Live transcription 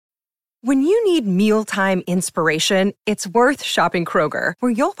When you need mealtime inspiration, it's worth shopping Kroger,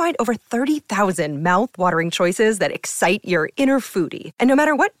 where you'll find over 30,000 mouth-watering choices that excite your inner foodie. And no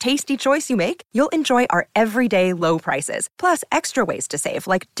matter what tasty choice you make, you'll enjoy our everyday low prices, plus extra ways to save,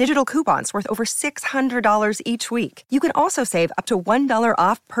 like digital coupons worth over $600 each week. You can also save up to $1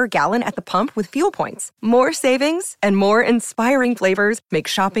 off per gallon at the pump with fuel points. More savings and more inspiring flavors make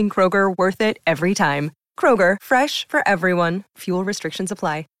shopping Kroger worth it every time. Kroger, fresh for everyone. Fuel restrictions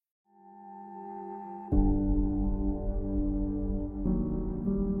apply.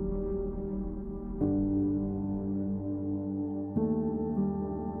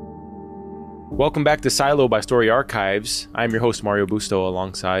 Welcome back to Silo by Story Archives. I'm your host, Mario Busto,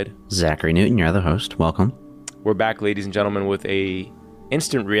 alongside Zachary Newton. You're the host. Welcome. We're back, ladies and gentlemen, with a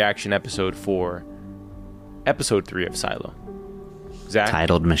instant reaction episode for episode 3 of Silo. Zach?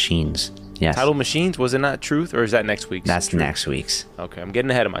 Titled Machines. Yes. Titled Machines? Was it not Truth, or is that next week's? That's next week's. Okay, I'm getting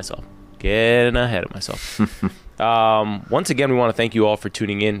ahead of myself. Once again, we want to thank you all for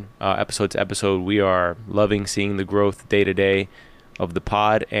tuning in episode to episode. We are loving seeing the growth day to day of the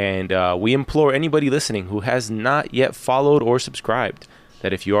pod, and we implore anybody listening who has not yet followed or subscribed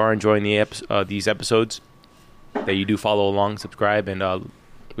that if you are enjoying these episodes, that you do follow along, subscribe, and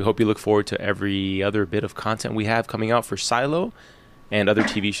we hope you look forward to every other bit of content we have coming out for Silo and other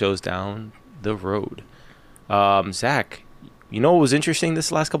TV shows down the road. Zach, you know what was interesting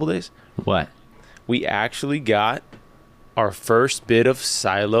this last couple days? What? We actually got our first bit of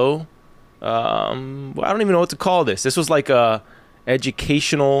Silo. I don't even know what to call this. This was like a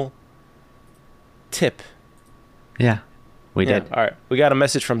educational tip. Yeah, we did. All right, we got a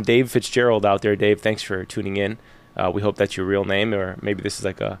message from Dave Fitzgerald out there. Dave, thanks for tuning in. We hope that's your real name, or maybe this is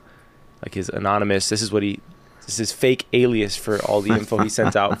like his anonymous. This is his fake alias for all the info he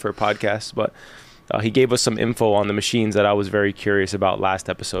sent out for podcasts. But he gave us some info on the machines that I was very curious about last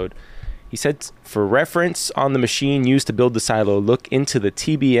episode. He said, for reference on the machine used to build the silo, look into the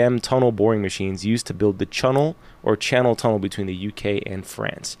TBM tunnel boring machines used to build the channel tunnel between the UK and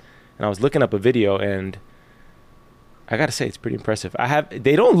France. And I was looking up a video, and I got to say, it's pretty impressive.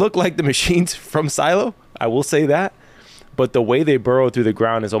 They don't look like the machines from Silo, I will say that. But the way they burrow through the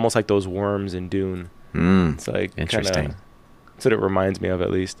ground is almost like those worms in Dune. It's like interesting. That's what it reminds me of,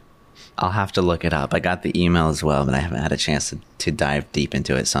 at least. I'll have to look it up. I got the email as well, but I haven't had a chance to dive deep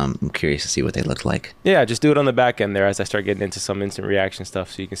into it, so I'm curious to see what they look like. Yeah, just do it on the back end there as I start getting into some instant reaction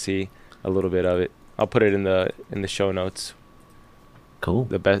stuff, so you can see a little bit of it. I'll put it in the show notes. Cool.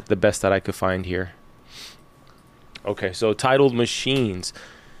 The best that I could find here. Okay, so titled Machines.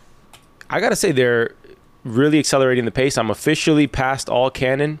 I gotta say, they're really accelerating the pace. I'm officially past all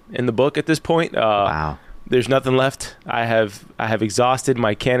canon in the book at this point. Wow. There's nothing left. I have exhausted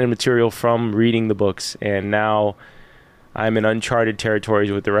my canon material from reading the books, and now I'm in uncharted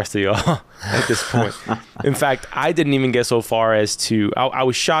territories with the rest of y'all at this point. In fact, I didn't even get so far as to... I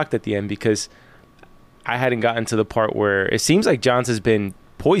was shocked at the end because I hadn't gotten to the part where it seems like Johns has been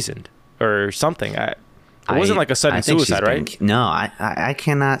poisoned or something. It wasn't like a sudden suicide, right? No, I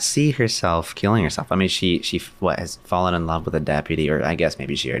cannot see herself killing herself. I mean, she has fallen in love with a deputy, or I guess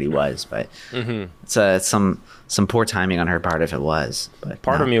maybe she already was, but it's some poor timing on her part if it was. But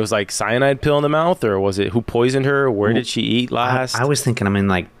part of me was like, cyanide pill in the mouth, or was it who poisoned her? Where did she eat last? I was thinking, I mean,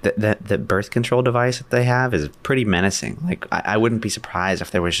 like the birth control device that they have is pretty menacing. Like I wouldn't be surprised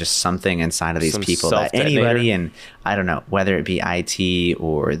if there was just something inside of these people that anybody, and I don't know, whether it be IT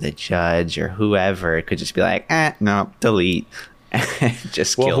or the judge or whoever, could just be like, no, delete.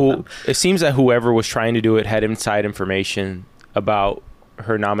 Just kill them. It seems that whoever was trying to do it had inside information about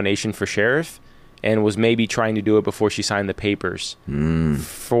her nomination for sheriff, and was maybe trying to do it before she signed the papers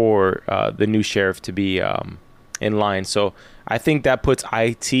for the new sheriff to be in line. So I think that puts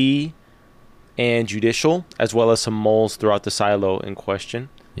IT and judicial, as well as some moles throughout the silo, in question.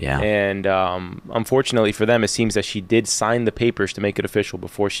 Yeah. And unfortunately for them, it seems that she did sign the papers to make it official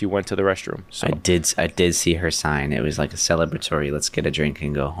before she went to the restroom. So I did see her sign. It was like a celebratory, let's get a drink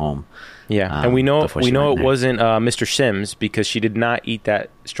and go home. Yeah, and we know it wasn't Mr. Sims, because she did not eat that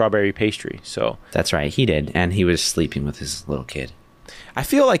strawberry pastry. So that's right, he did, and he was sleeping with his little kid. I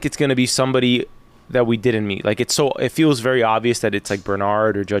feel like it's going to be somebody that we didn't meet. Like it feels very obvious that it's like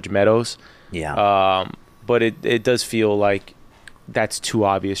Bernard or Judge Meadows. Yeah. But it does feel like that's too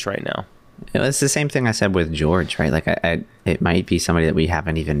obvious right now. It's the same thing I said with George, right? Like it might be somebody that we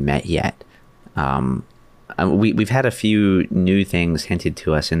haven't even met yet. We've had a few new things hinted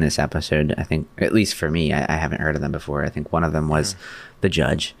to us in this episode. I think, at least for me, I haven't heard of them before. I think one of them was the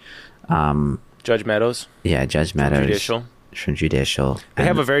judge. Judge Meadows? Yeah, Judge Meadows. From Judicial. They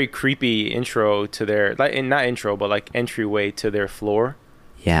have a very creepy intro to their, not intro, but like entryway to their floor.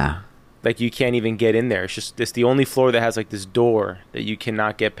 Yeah. like you can't even get in there. It's the only floor that has like this door that you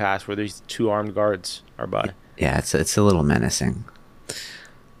cannot get past, where these 2 armed guards are by. Yeah, it's a little menacing.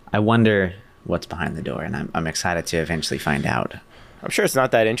 I wonder what's behind the door, and I'm excited to eventually find out. I'm sure it's not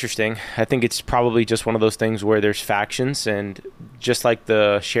that interesting. I think it's probably just one of those things where there's factions, and just like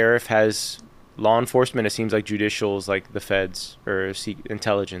the sheriff has law enforcement, it seems like judicial is like the feds or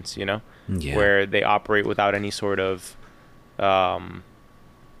intelligence, you know, where they operate without any sort of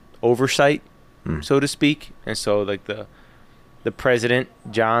oversight, so to speak. And so like the president,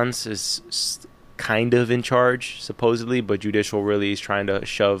 Johns, is kind of in charge supposedly, but judicial really is trying to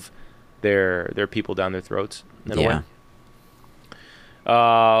shove their people down their throats in a way.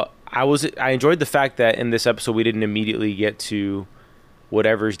 I enjoyed the fact that in this episode we didn't immediately get to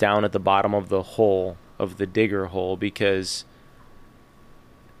whatever's down at the bottom of the hole, of the digger hole, because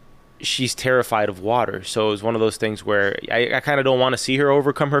she's terrified of water. So it was one of those things where I kind of don't want to see her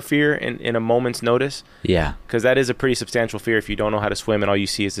overcome her fear in a moment's notice. Yeah. Because that is a pretty substantial fear if you don't know how to swim and all you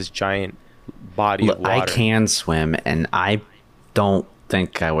see is this giant body of water. I can swim, and I don't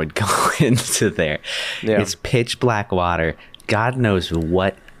think I would go into there. Yeah. It's pitch black water. God knows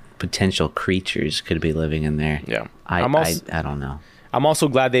what potential creatures could be living in there. Yeah. I don't know. I'm also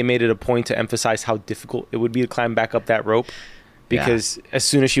glad they made it a point to emphasize how difficult it would be to climb back up that rope, because as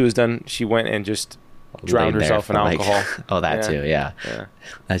soon as she was done, she went and just drowned herself in alcohol. Too. Yeah.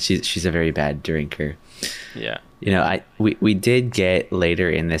 She's a very bad drinker. Yeah. You know, we did get later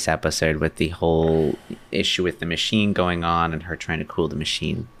in this episode with the whole issue with the machine going on and her trying to cool the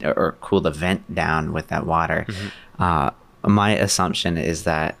machine or cool the vent down with that water. My assumption is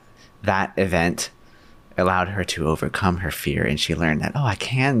that event allowed her to overcome her fear, and she learned that, I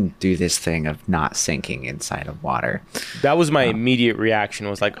can do this thing of not sinking inside of water. That was my immediate reaction,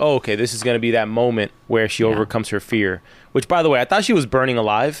 was like, okay, this is going to be that moment where she overcomes her fear, which, by the way, I thought she was burning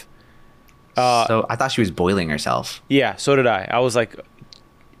alive. So I thought she was boiling herself. Yeah, so did I. I was like,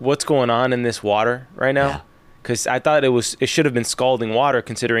 what's going on in this water right now? Because I thought it should have been scalding water,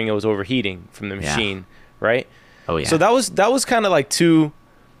 considering it was overheating from the machine, right? Oh yeah. So that was kind of like two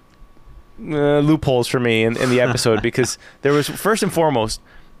loopholes for me in the episode, because there was, first and foremost,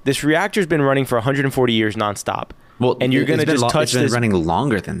 this reactor's been running for 140 years nonstop. Well, and you're gonna just touch this, running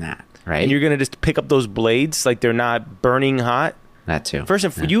longer than that, right? And you're gonna just pick up those blades like they're not burning hot. That too. First,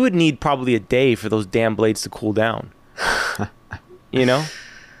 you would need probably a day for those damn blades to cool down. You know,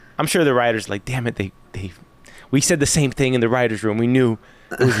 I'm sure the writers like, damn it, we said the same thing in the writers' room. We knew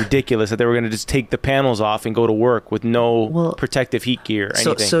it was ridiculous that they were going to just take the panels off and go to work with no protective heat gear or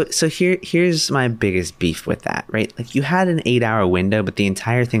anything. So here's my biggest beef with that, right? Like, you had an 8-hour window, but the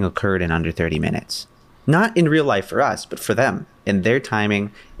entire thing occurred in under 30 minutes. Not in real life for us, but for them. In their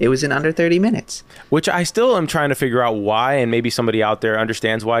timing, it was in under 30 minutes. Which I still am trying to figure out why, and maybe somebody out there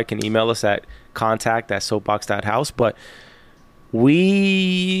understands why, can email us at contact@soapbox.house. But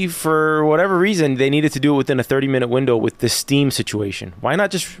for whatever reason, they needed to do it within a 30-minute window with the steam situation. Why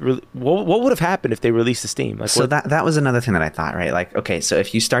not just what would have happened if they released the steam? Like, so that was another thing that I thought, right? Like, okay, so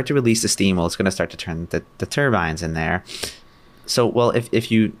if you start to release the steam, it's going to start to turn the turbines in there. So,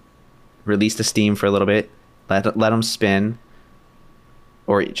 if you release the steam for a little bit, let them spin,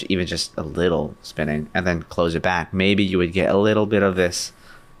 or even just a little spinning, and then close it back, maybe you would get a little bit of this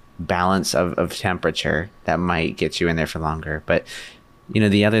balance of temperature that might get you in there for longer. But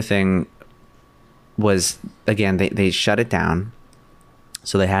the other thing was, again, they shut it down,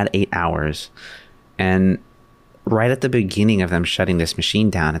 so they had 8 hours, and right at the beginning of them shutting this machine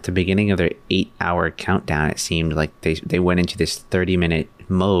down, at the beginning of their 8-hour countdown, it seemed like they went into this 30-minute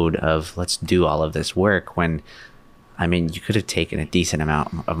mode of, let's do all of this work, when you could have taken a decent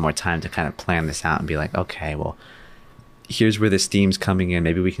amount of more time to kind of plan this out and be like, okay, well, here's where the steam's coming in.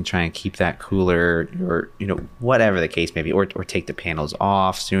 Maybe we can try and keep that cooler, or, whatever the case may be, or take the panels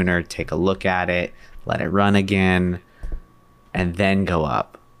off sooner, take a look at it, let it run again, and then go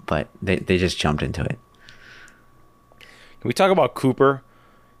up. But they just jumped into it. Can we talk about Cooper?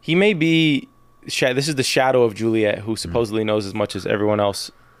 He may be, this is the shadow of Juliet, who supposedly knows as much as anyone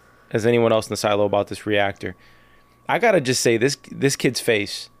else in the silo about this reactor. I gotta just say, this kid's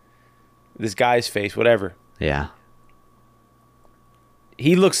face, this guy's face, whatever. Yeah.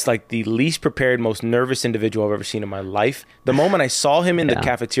 He looks like the least prepared, most nervous individual I've ever seen in my life. The moment I saw him in the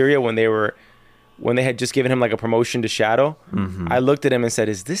cafeteria when they had just given him like a promotion to shadow, I looked at him and said,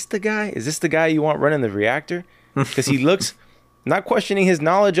 "Is this the guy? Is this the guy you want running the reactor?" Because he looks, not questioning his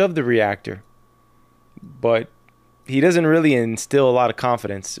knowledge of the reactor, but he doesn't really instill a lot of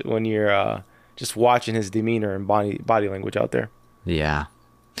confidence when you're just watching his demeanor and body language out there. Yeah.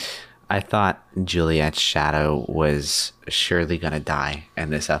 I thought Juliet's shadow was surely gonna die in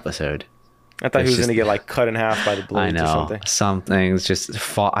this episode. I thought he was gonna get like cut in half by the blades or something. Some things just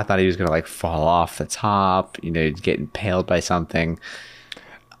fall. I thought he was gonna like fall off the top, get impaled by something.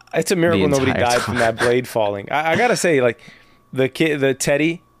 It's a miracle nobody died from that blade falling. I gotta say, like the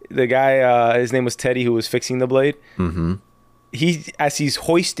Teddy, the guy, his name was Teddy, who was fixing the blade. Mm-hmm. As he's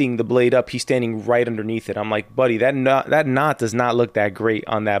hoisting the blade up, he's standing right underneath it. I'm like, buddy, that knot does not look that great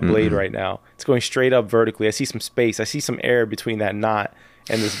on that blade right now. It's going straight up vertically. I see some space. I see some air between that knot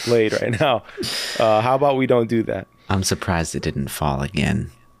and this blade right now. How about we don't do that? I'm surprised it didn't fall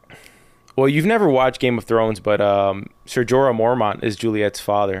again. Well, you've never watched Game of Thrones, but Ser Jorah Mormont is Juliet's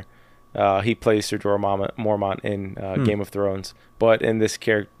father. He plays Ser Jorah Mormont in Game of Thrones. But in this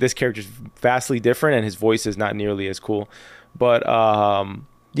character is vastly different, and his voice is not nearly as cool. But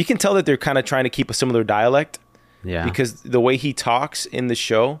you can tell that they're kind of trying to keep a similar dialect. Yeah. Because the way he talks in the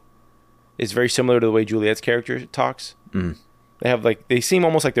show is very similar to the way Juliet's character talks. Mm. They seem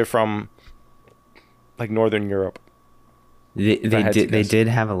almost like they're from like Northern Europe. They did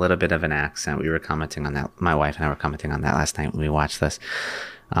have a little bit of an accent. We were commenting on that. My wife and I were commenting on that last night when we watched this.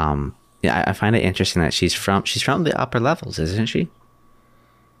 I find it interesting that she's from the upper levels, isn't she?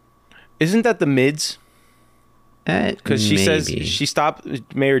 Isn't that the mids? Because she says she stopped.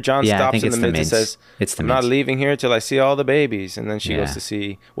 Mayor John stops in the mids and says, "I'm not leaving here till I see all the babies." And then she goes to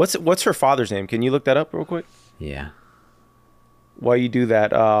see what's her father's name? Can you look that up real quick? Yeah. While you do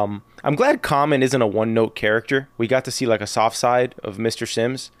that, I'm glad Common isn't a one-note character. We got to see like a soft side of Mr.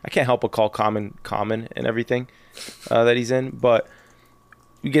 Sims. I can't help but call Common and everything that he's in, but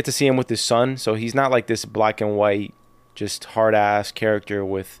we get to see him with his son, so he's not like this black and white, just hard-ass character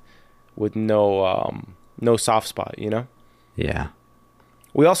with no soft spot, Yeah.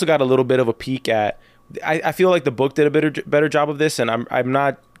 We also got a little bit of a peek at. I feel like the book did a better job of this, and I'm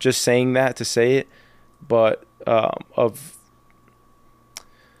not just saying that to say it, but of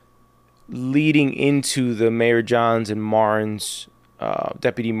leading into the Mayor John's and Marne's,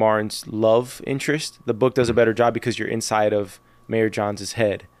 Deputy Marne's love interest. The book does a better job because you're inside of Mayor John's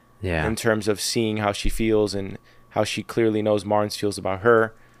head, in terms of seeing how she feels and how she clearly knows Marne's feels about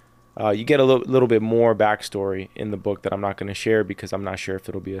her. You get a little bit more backstory in the book that I'm not going to share because I'm not sure if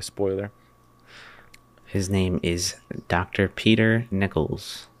it'll be a spoiler. His name is Dr. Peter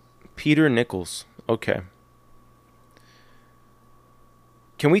Nichols. Peter Nichols. Okay.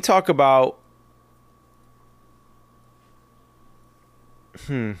 Can we talk about...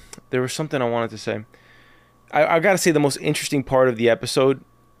 There was something I wanted to say. I got to say the most interesting part of the episode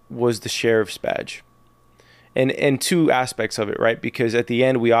was the sheriff's badge. And two aspects of it, right? Because at the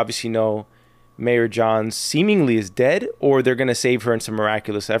end, we obviously know Mayor John seemingly is dead, or they're going to save her in some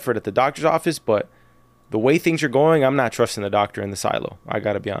miraculous effort at the doctor's office. But the way things are going, I'm not trusting the doctor in the silo. I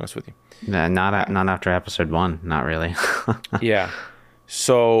got to be honest with you. Not after episode 1. Not really. Yeah.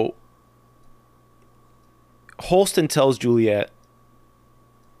 So Holston tells Juliet,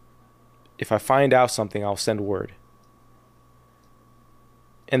 if I find out something, I'll send word.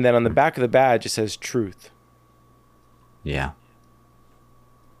 And then on the back of the badge, it says truth. Yeah.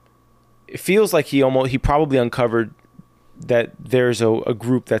 It feels like he probably uncovered that there's a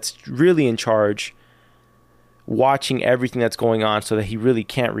group that's really in charge, watching everything that's going on so that he really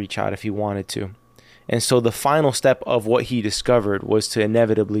can't reach out if he wanted to. And so the final step of what he discovered was to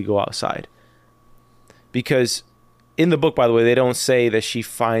inevitably go outside. Because in the book, by the way, they don't say that she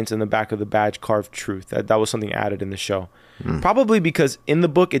finds in the back of the badge carved truth. That was something added in the show. Probably because in the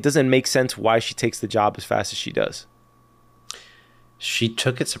book, it doesn't make sense why she takes the job as fast as she does. She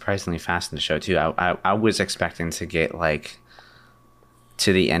took it surprisingly fast in the show, too. I was expecting to get, like,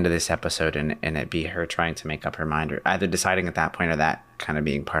 to the end of this episode and it be her trying to make up her mind, or either deciding at that point or that kind of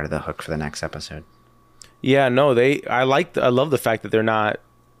being part of the hook for the next episode. Yeah, no, I love the fact that they're not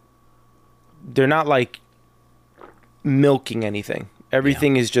like milking anything.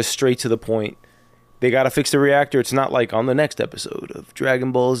 Everything is just straight to the point. They got to fix the reactor. It's not like on the next episode of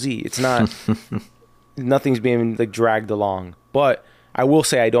Dragon Ball Z. It's not, nothing's being like dragged along. But I will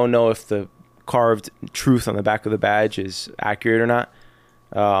say, I don't know if the carved truth on the back of the badge is accurate or not.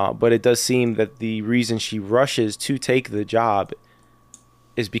 But it does seem that the reason she rushes to take the job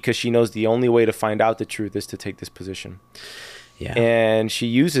is because she knows the only way to find out the truth is to take this position. Yeah. And she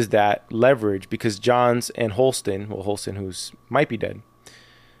uses that leverage because Johns and Holston, who's might be dead,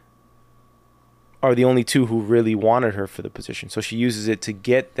 are the only two who really wanted her for the position. So she uses it to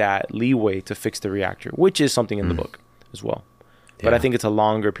get that leeway to fix the reactor, which is something in the book as well. Yeah. But I think it's a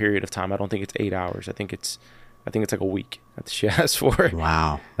longer period of time. I don't think it's 8 hours. I think it's like a week that she asked for.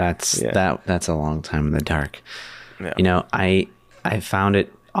 Wow. That's a long time in the dark. Yeah. I found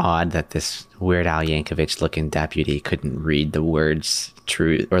it odd that this Weird Al Yankovic looking deputy couldn't read the words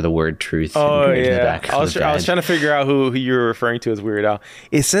truth or the word truth. Oh yeah, I was trying to figure out who you were referring to as Weird Al.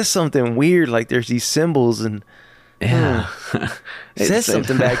 It says something weird, like there's these symbols and yeah, it says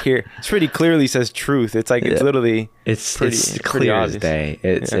something back here. It's pretty clearly says truth. It's like it's literally it's clear as day.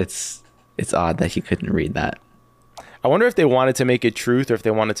 It's odd that he couldn't read that. I wonder if they wanted to make it truth or if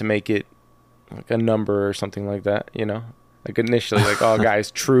they wanted to make it like a number or something like that, you know? Like initially, like, oh, guys,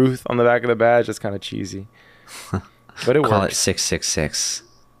 truth on the back of the badge. That's kind of cheesy. But it Call works. it 666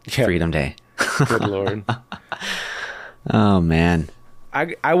 Freedom Day. Good Lord. Oh, man.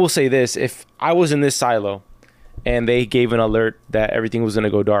 I will say this. If I was in this silo and they gave an alert that everything was going to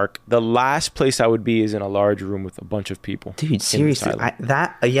go dark, the last place I would be is in a large room with a bunch of people. Dude, seriously.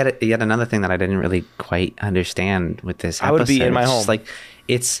 Yet another thing that I didn't really quite understand with this episode. I would be in my home. Like,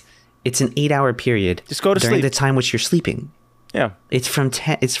 it's an 8-hour period. Just go to during sleep. the time which you're sleeping. Yeah. It's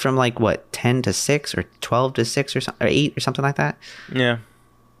from like what, 10 to 6 or 12 to 6 or 8 or something like that. Yeah.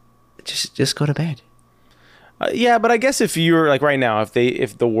 Just go to bed. Yeah, but I guess if you're like right now, if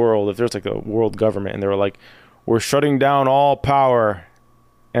there's like a world government and they were like, we're shutting down all power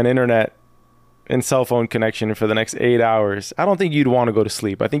and internet and cell phone connection for the next 8 hours, I don't think you'd want to go to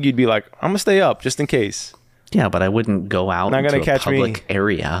sleep. I think you'd be like, I'm gonna stay up just in case. Yeah, but I wouldn't go out into a public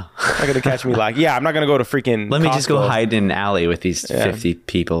area. Not gonna catch me like, yeah, I'm not gonna go to freaking Let me Costco. just go hide in an alley with these 50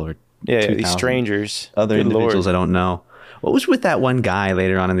 people or these strangers. Other Good individuals Lord. I don't know. What was with that one guy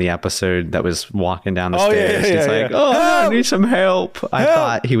later on in the episode that was walking down the stairs? He's like, oh, I need some help. I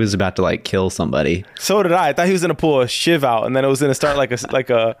thought he was about to like kill somebody. So did I. I thought he was gonna pull a shiv out and then it was gonna start like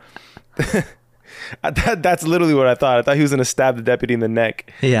a that's literally what I thought. I thought he was gonna stab the deputy in the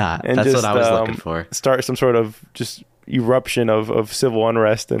neck. Yeah, and that's just, what I was looking for. Start some sort of just eruption of civil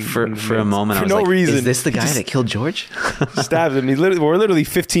unrest and for a moment for I was no like, reason. Is this the guy that killed George? Stabbed him. We're literally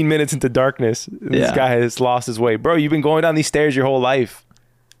 15 minutes into darkness. This guy has lost his way. Bro, you've been going down these stairs your whole life.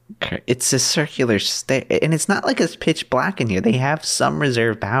 It's a circular stair, and it's not like it's pitch black in here. They have some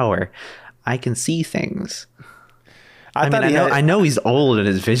reserve power. I can see things. I know he's old and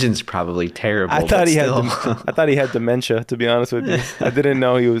his vision's probably terrible. I thought he had dementia, to be honest with you. I didn't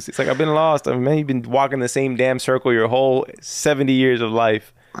know it's like, I've been lost. I mean, you've been walking the same damn circle your whole 70 years of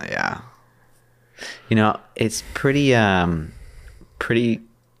life. Yeah. You know, it's pretty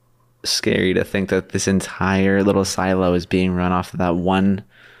scary to think that this entire little silo is being run off of that one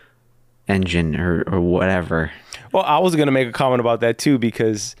engine or whatever. Well, I was going to make a comment about that too,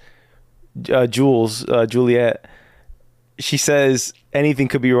 because Juliet, she says anything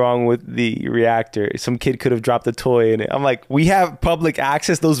could be wrong with the reactor. Some kid could have dropped a toy in it. I'm like, we have public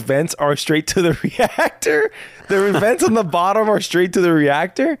access. Those vents are straight to the reactor. The vents on the bottom are straight to the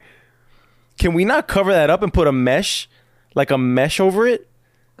reactor. Can we not cover that up and put a mesh over it?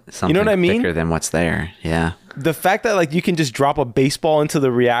 Something, you know what I mean? Thicker than what's there. Yeah. The fact that like you can just drop a baseball into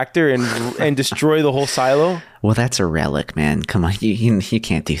the reactor and destroy the whole silo. Well, that's a relic, man. Come on, you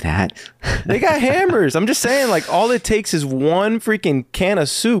can't do that. They got hammers. I'm just saying, like, all it takes is one freaking can of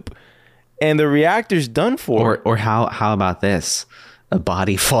soup, and the reactor's done for. Or how about this? A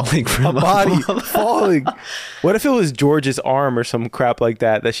body falling from a body falling. What if it was George's arm or some crap like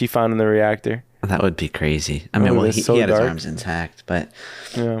that she found in the reactor? That would be crazy. I mean, he had his arms intact, but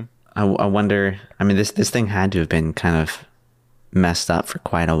yeah. I wonder. I mean, this thing had to have been kind of messed up for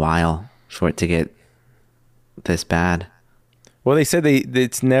quite a while for it to get this bad. Well, they said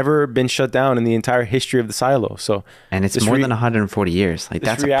it's never been shut down in the entire history of the silo. So, and it's more than 140 years. Like,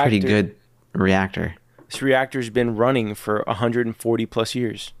 that's a pretty good reactor. This reactor's been running for 140 plus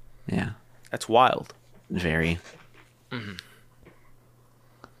years. Yeah, that's wild. Very. Mm-hmm.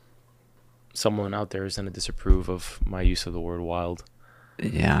 Someone out there is going to disapprove of my use of the word wild.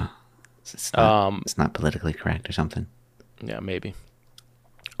 Yeah. It's not politically correct or something. Yeah, maybe.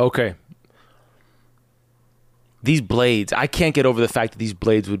 Okay. These blades, I can't get over the fact that these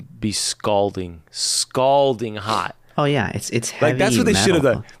blades would be scalding hot. Oh yeah, it's heavy. Like that's what they should have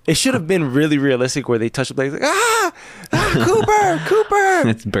done. It should have been really realistic where they touch the blades like Cooper.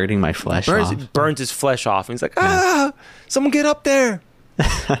 It's burning my flesh off. It burns his flesh off, and he's like, someone get up there.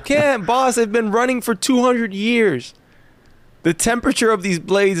 Can't, boss. They've been running for 200 years. The temperature of these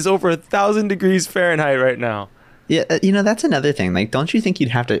blades is over 1,000 degrees Fahrenheit right now. Yeah, that's another thing. Like, don't you think you'd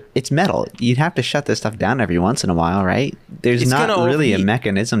have to? It's metal. You'd have to shut this stuff down every once in a while, right? There's not really a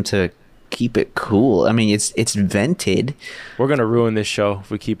mechanism to keep it cool. I mean, it's vented. We're gonna ruin this show if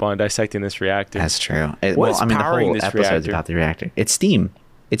we keep on dissecting this reactor. That's true. What's powering the whole this episode's reactor? about the reactor. It's steam.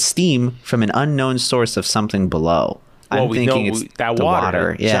 It's steam from an unknown source of something below. Well, I'm thinking it's that the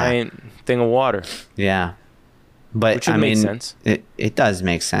water. Yeah. Giant thing of water. Yeah. But which would make sense. It does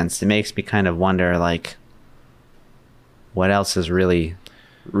make sense. It makes me kind of wonder, like, what else is really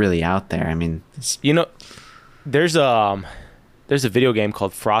out there? I mean, there's a video game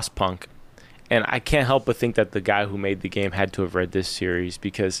called Frostpunk, and I can't help but think that the guy who made the game had to have read this series,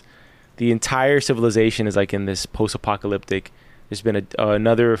 because the entire civilization is like in this post-apocalyptic. There's been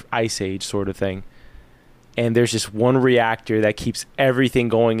another ice age sort of thing, and there's just one reactor that keeps everything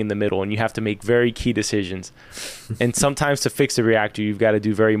going in the middle, and you have to make very key decisions. And sometimes to fix the reactor, you've got to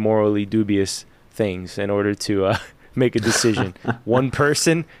do very morally dubious things in order to make a decision. One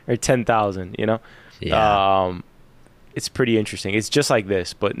person or 10,000, Yeah. It's pretty interesting. It's just like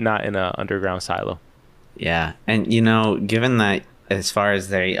this, but not in an underground silo. Yeah. And, given that, as far as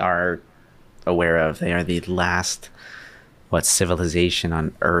they are aware of, they are the last, civilization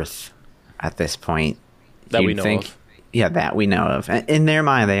on Earth at this point. That we know of. Yeah, that we know of. In their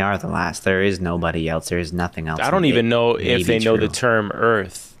mind, they are the last. There is nobody else. There is nothing else. I don't even know if they know the term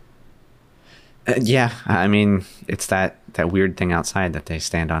Earth. Yeah, I mean, it's that weird thing outside that they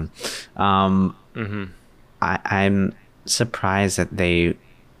stand on. I'm surprised that they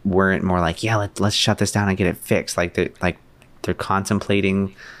weren't more like, yeah, let's shut this down and get it fixed. Like they're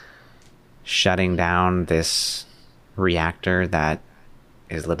contemplating shutting down this reactor that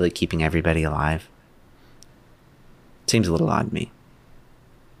is literally keeping everybody alive. Seems a little odd to me.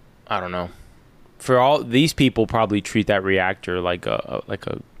 I don't know. For all these people, probably treat that reactor like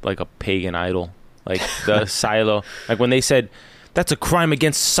a pagan idol, like the silo. Like when they said that's a crime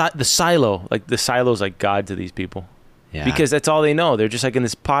against the silo, like the silo's like God to these people. Yeah. Because that's all they know. They're just like in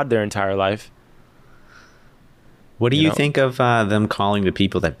this pod their entire life. What do you think of them calling the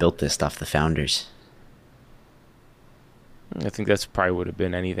people that built this stuff the founders? I think that's probably would have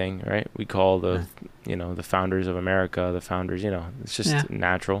been anything, right? We call the founders of America the founders. It's just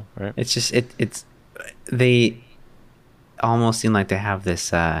natural, right? It's just they almost seem like they have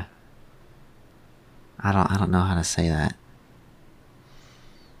this. I don't know how to say that.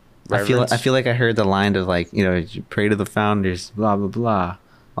 Reverence? I feel like I heard the line of you pray to the founders, blah blah blah.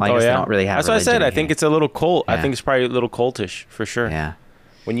 Well, I guess they don't really have. That's what I said. I think it's a little cult. Yeah. I think it's probably a little cultish for sure. Yeah.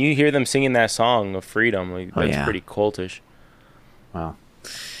 When you hear them singing that song of freedom, that's pretty cultish. Wow.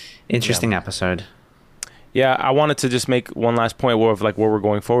 Interesting episode. Yeah, I wanted to just make one last point of where we're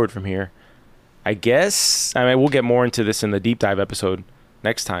going forward from here. I guess, we'll get more into this in the deep dive episode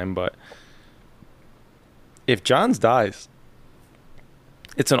next time, but if Johns dies,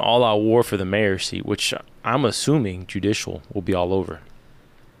 it's an all-out war for the mayor's seat, which I'm assuming judicial will be all over.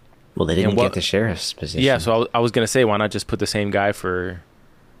 Well, they didn't get the sheriff's position. Yeah, so I was going to say, why not just put the same guy for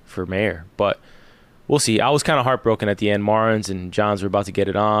mayor? But we'll see. I was kind of heartbroken at the end. Marins and Johns were about to get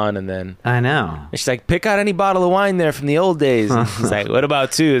it on, and then I know. And she's like, pick out any bottle of wine there from the old days. And he's like, what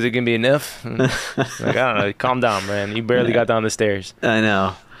about 2? Is it gonna be enough? Like, I don't know. Calm down, man. You barely got down the stairs. I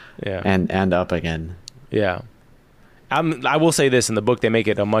know. Yeah. And up again. Yeah. I will say this, in the book they make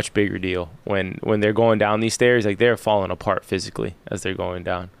it a much bigger deal when they're going down these stairs. Like, they're falling apart physically as they're going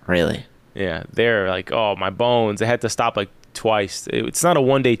down. Really? Yeah. They're like, oh, my bones. They had to stop twice. It's not a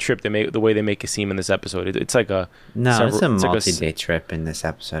one-day trip. The way they make it seem in this episode. It's like a it's a multi-day trip in this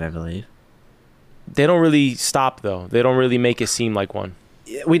episode, I believe. They don't really stop though. They don't really make it seem like one.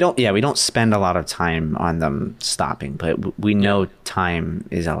 We don't spend a lot of time on them stopping, but we know time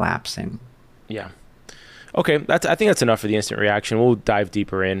is elapsing. Yeah. Okay, I think that's enough for the instant reaction. We'll dive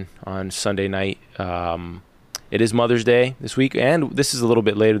deeper in on Sunday night. It is Mother's Day this week, and this is a little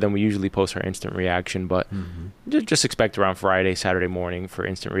bit later than we usually post our instant reaction, but just expect around Friday, Saturday morning for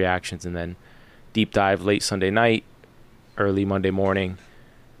instant reactions, and then deep dive late Sunday night, early Monday morning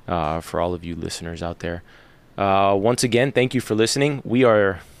for all of you listeners out there. Once again, thank you for listening. We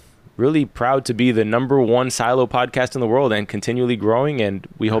are really proud to be the #1 Silo podcast in the world and continually growing, and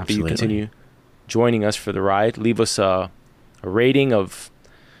we hope that you continue joining us for the ride. Leave us a rating of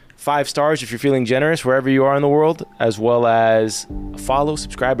 5 stars if you're feeling generous wherever you are in the world, as well as follow,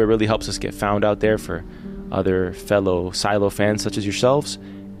 subscribe. It really helps us get found out there for other fellow Silo fans such as yourselves.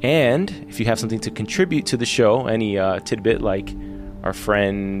 And if you have something to contribute to the show, any tidbit like our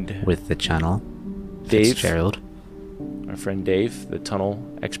friend with the channel, Dave Fitzgerald, our friend Dave, the tunnel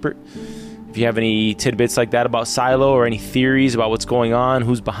expert. If you have any tidbits like that about Silo or any theories about what's going on,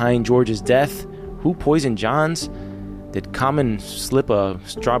 who's behind George's death, who poisoned Johns, did Common slip a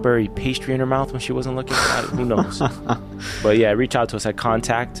strawberry pastry in her mouth when she wasn't looking? Who knows? But yeah, reach out to us at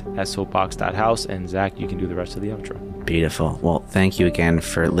contact@soapbox.house, and Zach, you can do the rest of the outro. Beautiful. Well, thank you again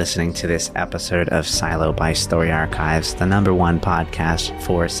for listening to this episode of Silo by Story Archives, the #1 podcast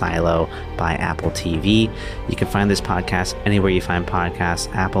for Silo by Apple TV. You can find this podcast anywhere you find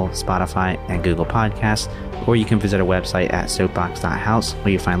podcasts, Apple, Spotify, and Google Podcasts, or you can visit our website at soapbox.house,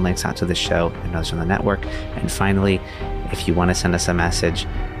 where you find links out to the show and others from the network. And finally, if you want to send us a message,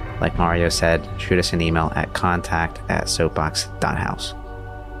 like Mario said, shoot us an email at contact@soapbox.house.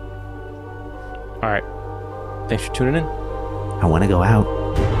 All right. Thanks for tuning in. I want to go out.